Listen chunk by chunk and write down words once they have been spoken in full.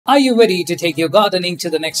Are you ready to take your gardening to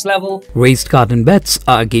the next level? Raised garden beds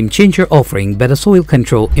are a game changer, offering better soil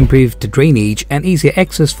control, improved drainage, and easier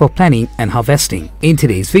access for planting and harvesting. In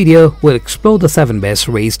today's video, we'll explore the 7 best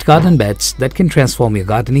raised garden beds that can transform your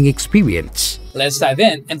gardening experience. Let's dive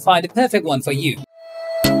in and find the perfect one for you.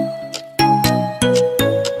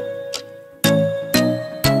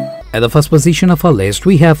 At the first position of our list,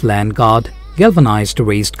 we have LandGuard Galvanized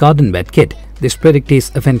Raised Garden Bed Kit. This product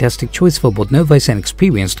is a fantastic choice for both novice and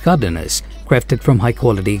experienced gardeners. Crafted from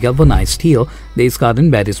high-quality galvanized steel, this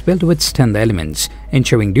garden bed is built to withstand the elements,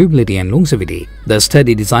 ensuring durability and longevity. The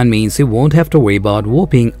sturdy design means you won't have to worry about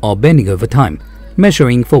warping or bending over time.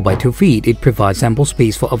 Measuring 4 by 2 feet, it provides ample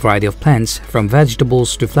space for a variety of plants, from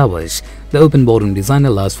vegetables to flowers. The open bottom design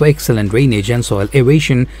allows for excellent drainage and soil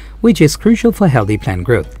aeration, which is crucial for healthy plant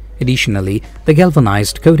growth. Additionally, the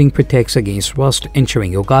galvanized coating protects against rust,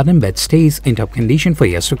 ensuring your garden bed stays in top condition for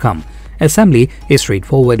years to come. Assembly is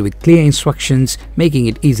straightforward with clear instructions, making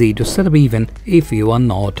it easy to set up even if you are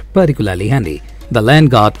not particularly handy. The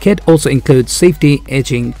LandGuard kit also includes safety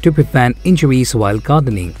edging to prevent injuries while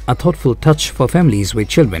gardening, a thoughtful touch for families with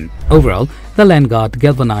children. Overall, the LandGuard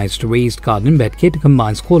Galvanized Raised Garden Bed Kit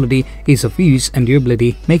combines quality, ease of use, and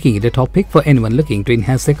durability, making it a top pick for anyone looking to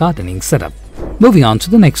enhance their gardening setup. Moving on to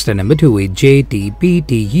the next at number 2 is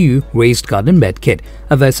JTPTU Raised Garden Bed Kit,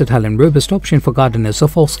 a versatile and robust option for gardeners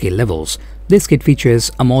of all skill levels. This kit features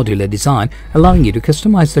a modular design, allowing you to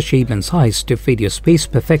customize the shape and size to fit your space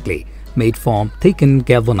perfectly. Made from thickened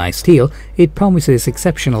galvanized steel, it promises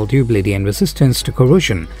exceptional durability and resistance to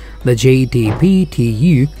corrosion. The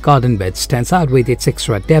JTPTU garden bed stands out with its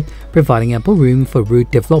extra depth, providing ample room for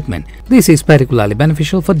root development. This is particularly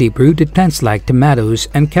beneficial for deep-rooted plants like tomatoes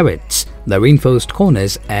and carrots. The reinforced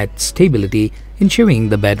corners add stability, ensuring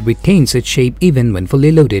the bed retains its shape even when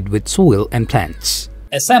fully loaded with soil and plants.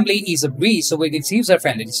 Assembly is a breeze with its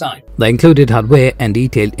user-friendly design. The included hardware and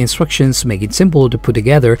detailed instructions make it simple to put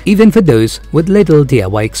together even for those with little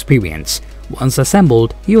DIY experience. Once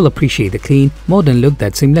assembled, you'll appreciate the clean, modern look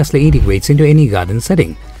that seamlessly integrates into any garden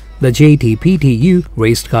setting. The JTPTU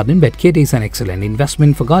Raised Garden Bed Kit is an excellent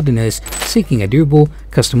investment for gardeners seeking a durable,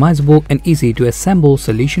 customizable, and easy-to-assemble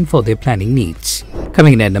solution for their planting needs.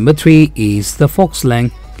 Coming in at number 3 is the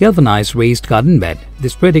Foxlang Galvanized Raised Garden Bed.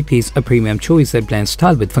 This product is a premium choice that blends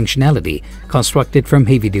style with functionality. Constructed from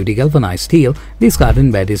heavy-duty galvanized steel, this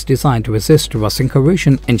garden bed is designed to resist rust and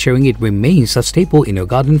corrosion, ensuring it remains a staple in your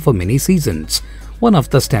garden for many seasons. One of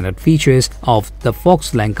the standard features of the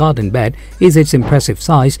Foxlang garden bed is its impressive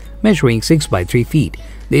size, measuring 6 by 3 feet.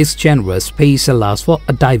 This generous space allows for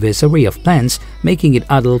a diverse array of plants, making it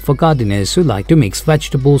ideal for gardeners who like to mix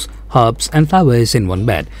vegetables, herbs, and flowers in one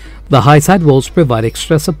bed. The high side walls provide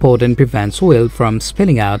extra support and prevent soil from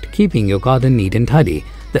spilling out, keeping your garden neat and tidy.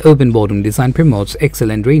 The open bottom design promotes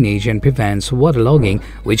excellent drainage and prevents waterlogging,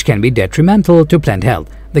 which can be detrimental to plant health.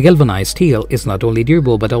 The galvanized steel is not only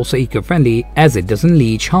durable but also eco-friendly, as it doesn't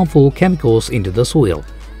leach harmful chemicals into the soil.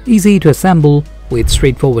 Easy to assemble with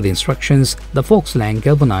straightforward instructions, the Foxlang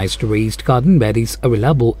Galvanized Raised Garden Bed is a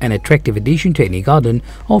reliable and attractive addition to any garden,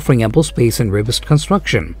 offering ample space and robust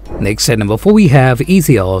construction. Next at number 4 we have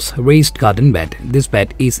EZIOSS Raised Garden Bed. This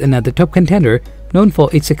bed is another top contender, known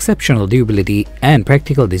for its exceptional durability and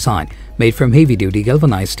practical design. Made from heavy-duty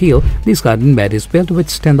galvanized steel, this garden bed is built to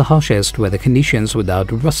withstand the harshest weather conditions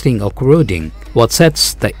without rusting or corroding. What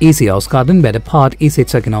sets the EZIOSS garden bed apart is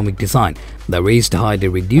its ergonomic design. The raised height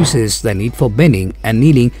reduces the need for bending and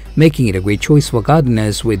kneeling, making it a great choice for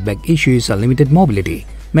gardeners with back issues or limited mobility.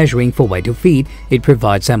 Measuring 4 by 2 feet, it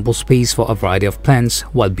provides ample space for a variety of plants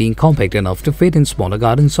while being compact enough to fit in smaller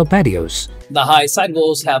gardens or patios. The high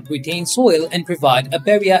sidewalls help retain soil and provide a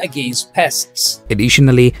barrier against pests.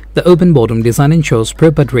 Additionally, the open bottom design ensures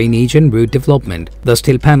proper drainage and root development. The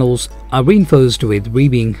steel panels are reinforced with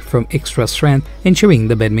weaving from extra strength, ensuring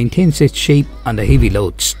the bed maintains its shape under heavy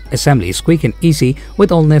loads. Assembly is quick and easy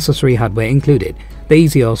with all necessary hardware included. The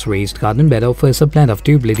EZIOSS Raised Garden Bed offers a blend of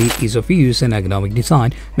durability, ease of use, and ergonomic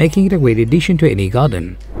design, making it a great addition to any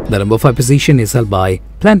garden. The number 5 position is held by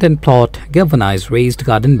Plant and Plot Galvanized Raised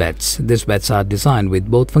Garden Beds. These beds are designed with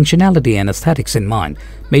both functionality and aesthetics in mind.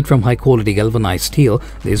 Made from high-quality galvanized steel,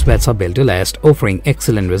 these beds are built to last, offering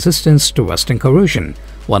excellent resistance to rust and corrosion.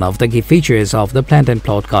 One of the key features of the Plant and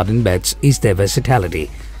Plot garden beds is their versatility.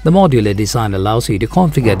 The modular design allows you to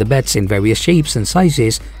configure the beds in various shapes and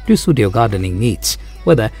sizes to suit your gardening needs.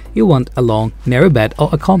 Whether you want a long, narrow bed or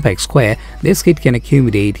a compact square, this kit can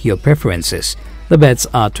accommodate your preferences. The beds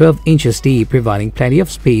are 12 inches deep, providing plenty of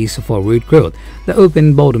space for root growth. The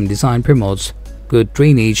open bottom design promotes good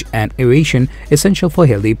drainage and aeration essential for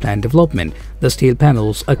healthy plant development. The steel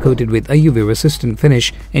panels are coated with a UV-resistant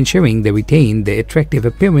finish, ensuring they retain their attractive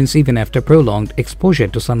appearance even after prolonged exposure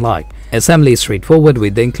to sunlight. Assembly is straightforward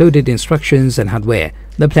with the included instructions and hardware.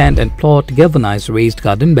 The plant and plot galvanized raised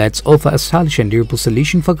garden beds offer a stylish and durable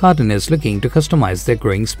solution for gardeners looking to customize their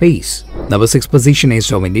growing space. Number 6 position is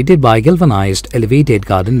dominated by galvanized elevated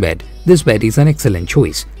garden bed. This bed is an excellent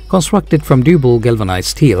choice. Constructed from durable galvanized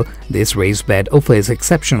steel, this raised bed offers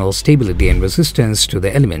exceptional stability and resistance to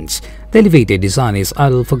the elements. The elevated design is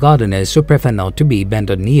ideal for gardeners who prefer not to be bent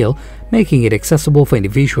or kneel, making it accessible for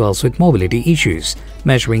individuals with mobility issues.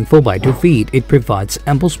 Measuring 4 by 2 feet, it provides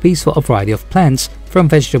ample space for a variety of plants, from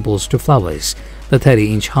vegetables to flowers. The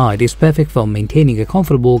 30-inch height is perfect for maintaining a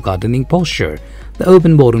comfortable gardening posture. The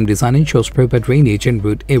open bottom design ensures proper drainage and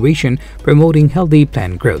root aeration, promoting healthy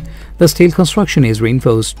plant growth. The steel construction is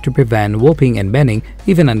reinforced to prevent warping and bending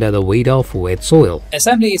even under the weight of wet soil.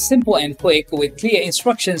 Assembly is simple and quick with clear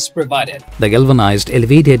instructions provided. The galvanized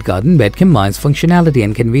elevated garden bed combines functionality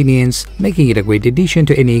and convenience, making it a great addition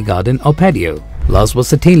to any garden or patio. Last but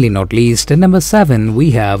certainly not least, at number 7,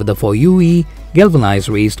 we have the FOYUEE galvanized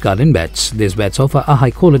raised garden beds. These beds offer a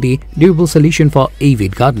high-quality, durable solution for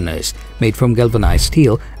avid gardeners. Made from galvanized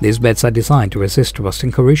steel, these beds are designed to resist rust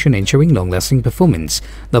and corrosion, ensuring long-lasting performance.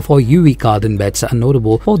 The FOYUEE garden beds are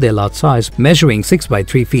notable for their large size, measuring 6 by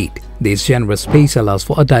 3 feet. This generous space allows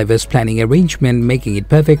for a diverse planting arrangement, making it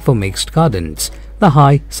perfect for mixed gardens. The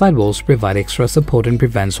high sidewalls provide extra support and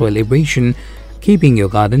prevent soil abrasion, keeping your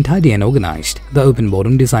garden tidy and organized. The open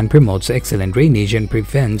bottom design promotes excellent drainage and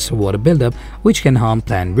prevents water buildup, which can harm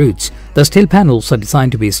plant roots. The steel panels are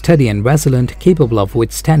designed to be sturdy and resilient, capable of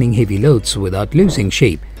withstanding heavy loads without losing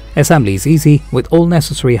shape. Assembly is easy, with all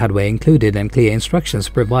necessary hardware included and clear instructions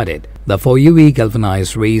provided. The FOYUEE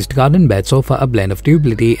galvanized raised garden beds offer a blend of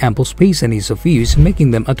durability, ample space and ease of use,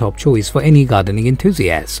 making them a top choice for any gardening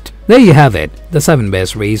enthusiast. There you have it, the 7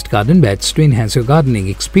 best raised garden beds to enhance your gardening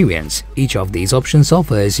experience. Each of these options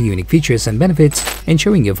offers unique features and benefits,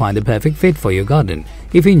 ensuring you find the perfect fit for your garden.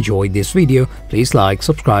 If you enjoyed this video, please like,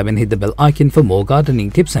 subscribe and hit the bell icon for more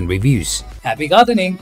gardening tips and reviews. Happy gardening!